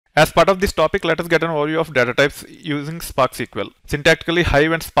As part of this topic, let us get an overview of data types using Spark SQL. Syntactically,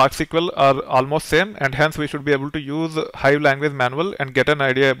 Hive and Spark SQL are almost same, and hence we should be able to use Hive language manual and get an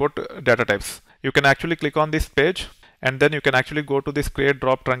idea about data types. You can actually click on this page, and then you can actually go to this create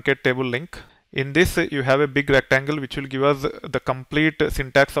drop truncate table link. In this, you have a big rectangle which will give us the complete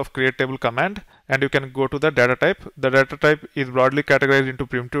syntax of create table command, and you can go to the data type. The data type is broadly categorized into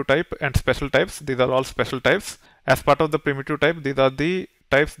primitive type and special types. These are all special types. As part of the primitive type, these are the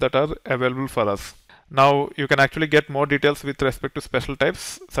types that are available for us. Now you can actually get more details with respect to special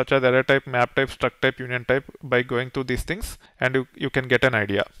types such as array type, map type, struct type, union type by going through these things, and you can get an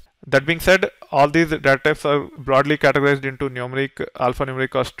idea. That being said, all these data types are broadly categorized into numeric,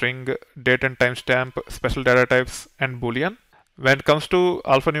 alphanumeric or string, date and timestamp, special data types, and boolean. When it comes to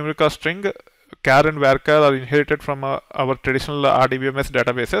alphanumeric or string, char and varchar are inherited from our traditional RDBMS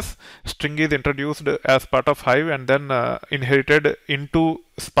databases. String is introduced as part of Hive and then inherited into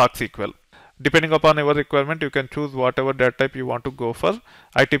Spark SQL. Depending upon your requirement, you can choose whatever data type you want to go for.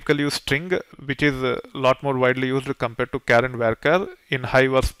 I typically use string, which is a lot more widely used compared to char and varchar in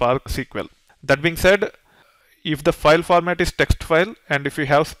Hive or Spark SQL. That being said, if the file format is text file and if you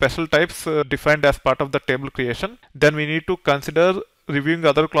have special types defined as part of the table creation, then we need to consider reviewing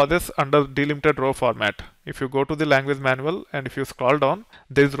other clauses under delimited row format. If you go to the language manual and if you scroll down,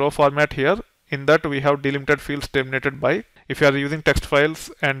 there is row format here. In that we have delimited fields terminated by. If you are using text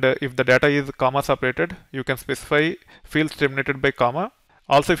files and if the data is comma separated, you can specify fields terminated by comma.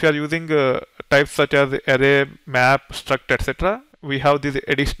 Also, if you are using types such as array, map, struct, etc., we have these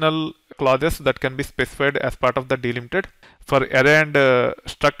additional clauses that can be specified as part of the delimited. For array and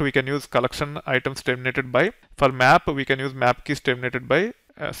struct, we can use collection items terminated by. For map, we can use map keys terminated by,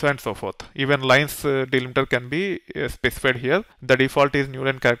 so and so forth. Even lines delimiter can be specified here. The default is new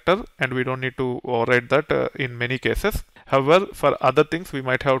line character, and we don't need to override that in many cases. However, for other things, we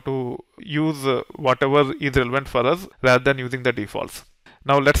might have to use whatever is relevant for us rather than using the defaults.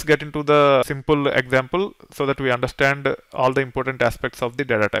 Now let's get into the simple example so that we understand all the important aspects of the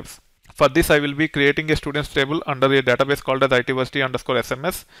data types. For this, I will be creating a students table under a database called as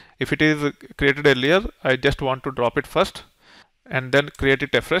itversity_SMS. If it is created earlier, I just want to drop it first and then create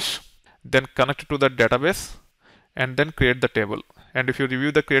it afresh, then connect to the database and then create the table. And if you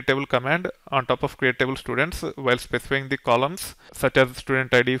review the create table command on top of create table students while specifying the columns such as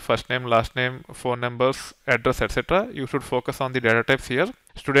student ID, first name, last name, phone numbers, address, etc., you should focus on the data types here.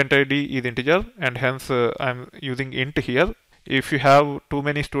 Student ID is integer and hence I'm using int here. If you have too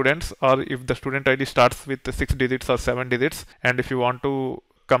many students or if the student ID starts with 6 digits or 7 digits and if you want to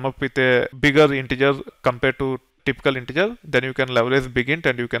come up with a bigger integer compared to typical integer, then you can leverage big int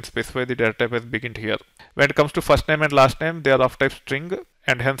and you can specify the data type as big int here. When it comes to first name and last name, they are of type string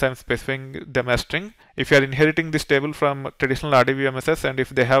and hence I'm specifying them as string. If you are inheriting this table from traditional RDBMSs and if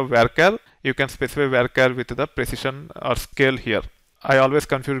they have varchar, you can specify varchar with the precision or scale here. I always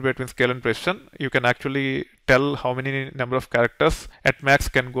confuse between scale and precision. You can actually tell how many number of characters at max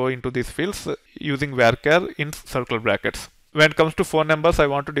can go into these fields using varchar in circle brackets. When it comes to phone numbers, I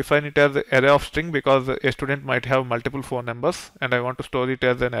want to define it as array of string because a student might have multiple phone numbers and I want to store it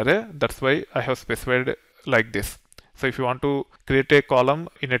as an array. That's why I have specified like this. So if you want to create a column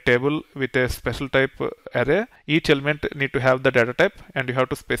in a table with a special type array, each element need to have the data type and you have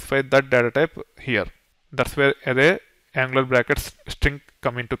to specify that data type here. That's where array, angular brackets, string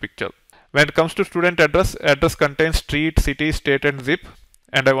come into picture. When it comes to student address, address contains street, city, state and zip,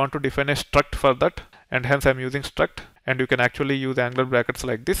 and I want to define a struct for that and hence I'm using struct. And you can actually use angular brackets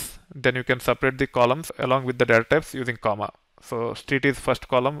like this. Then you can separate the columns along with the data types using comma. So street is first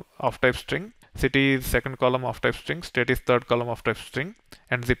column of type string, city is second column of type string, state is third column of type string,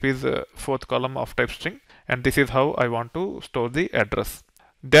 and zip is fourth column of type string. And this is how I want to store the address.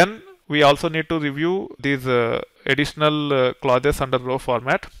 Then we also need to review these additional clauses under row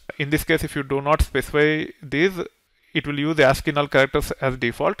format. In this case, if you do not specify these, it will use ASCII null characters as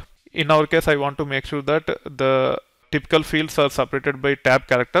default. In our case, I want to make sure that the typical fields are separated by tab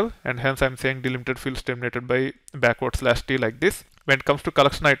character and hence I'm saying delimited fields terminated by /t like this. When it comes to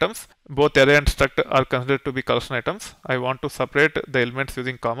collection items, both array and struct are considered to be collection items. I want to separate the elements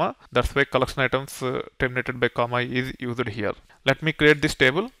using comma. That's why collection items terminated by comma is used here. Let me create this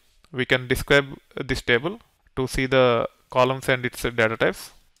table. We can describe this table to see the columns and its data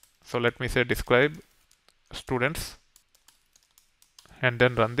types. So let me say describe students and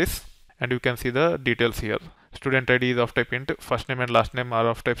then run this and you can see the details here. Student ID is of type int, first name and last name are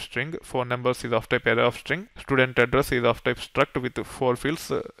of type string, phone numbers is of type array of string, student address is of type struct with 4 fields,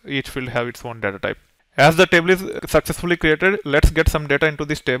 each field have its own data type. As the table is successfully created, let's get some data into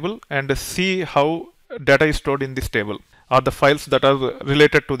this table and see how data is stored in this table. are the files that are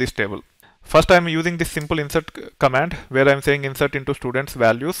related to this table. First, I am using this simple insert command where I am saying insert into students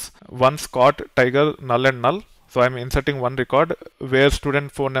values, one Scott, Tiger, null and null. So I am inserting one record where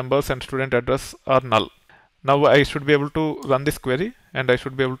student phone numbers and student address are null. Now I should be able to run this query and I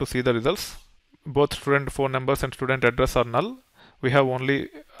should be able to see the results. Both student phone numbers and student address are null. We have only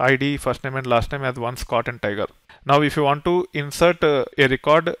ID, first name and last name as one Scott and Tiger. Now if you want to insert a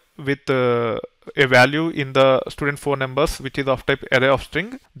record with a value in the student phone numbers which is of type array of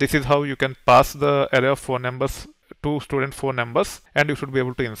string, this is how you can pass the array of phone numbers to student phone numbers and you should be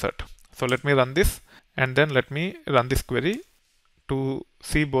able to insert. So let me run this and then let me run this query to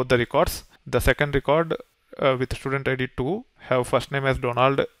see both the records. The second record with student ID 2 have first name as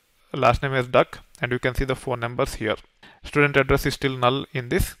Donald, last name as Duck, and you can see the phone numbers here. Student address is still null in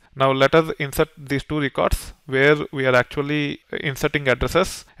this. Now let us insert these two records where we are actually inserting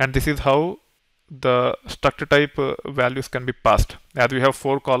addresses, and this is how the struct type values can be passed. As we have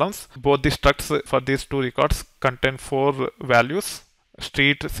 4 columns, both the structs for these two records contain 4 values: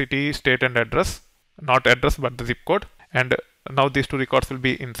 street, city, state and address. Not address but the zip code. And now these two records will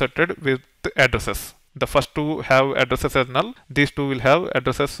be inserted with addresses. The first two have addresses as null. These two will have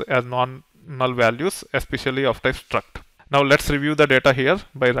addresses as non-null values, especially of type struct. Now let's review the data here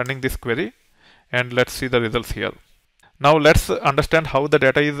by running this query and let's see the results here. Now let's understand how the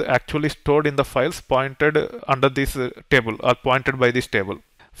data is actually stored in the files pointed under this table or pointed by this table.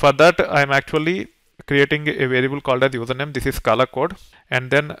 For that, I am actually creating a variable called as username. This is Scala code,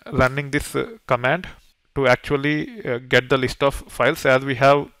 and then running this command to actually get the list of files. As we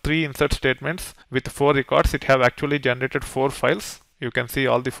have 3 insert statements with 4 records, it have actually generated 4 files. You can see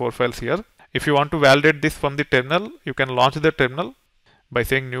all the 4 files here. If you want to validate this from the terminal, you can launch the terminal by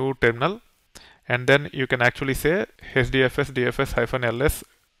saying new terminal, and then you can actually say hdfs dfs-ls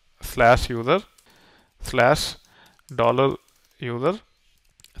 /user $user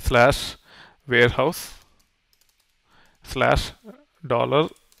 /warehouse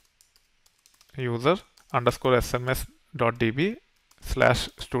 $user _sms.db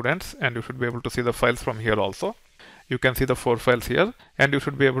 /students, and you should be able to see the files from here also. You can see the 4 files here, and you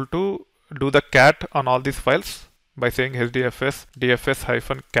should be able to do the cat on all these files by saying hdfs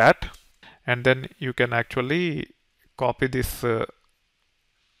dfs-cat, and then you can actually copy this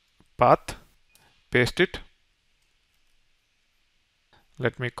path, paste it.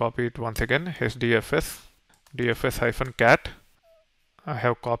 Let me copy it once again, hdfs dfs-cat. I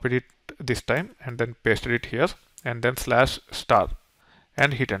have copied it this time and then pasted it here, and then /*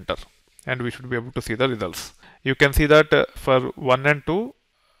 and hit enter, and we should be able to see the results. You can see that for 1 and 2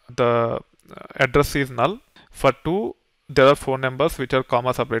 the address is null. For 2 there are phone numbers which are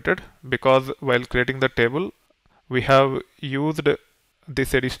comma separated, because while creating the table we have used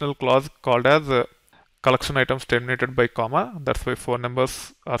this additional clause called as collection items terminated by comma. That's why phone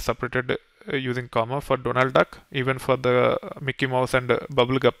numbers are separated using comma for Donald Duck, even for the Mickey Mouse and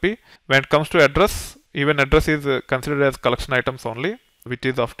Bubble Guppy. When it comes to address, even address is considered as collection items only, which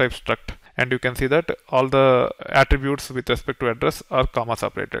is of type struct, and you can see that all the attributes with respect to address are comma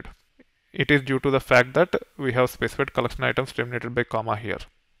separated. It is due to the fact that we have specified collection items terminated by comma here.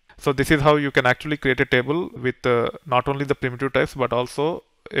 So this is how you can actually create a table with not only the primitive types but also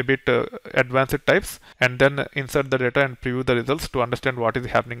a bit advanced types, and then insert the data and preview the results to understand what is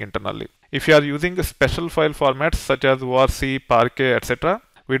happening internally. If you are using special file formats such as ORC, Parquet, etc.,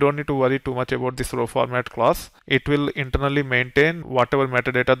 we don't need to worry too much about this row format clause. It will internally maintain whatever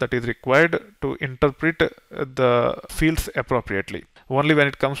metadata that is required to interpret the fields appropriately. Only when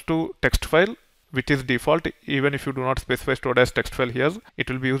it comes to text file, which is default, even if you do not specify stored as text file here, it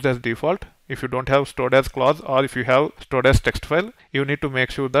will be used as default. If you don't have stored as clause, or if you have stored as text file, you need to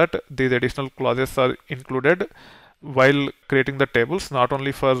make sure that these additional clauses are included while creating the tables, not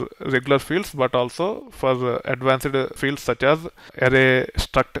only for regular fields but also for advanced fields such as array,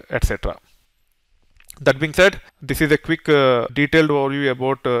 struct, etc. That being said, this is a quick detailed overview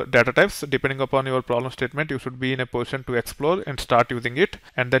about data types. Depending upon your problem statement, you should be in a position to explore and start using it,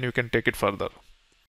 and then you can take it further.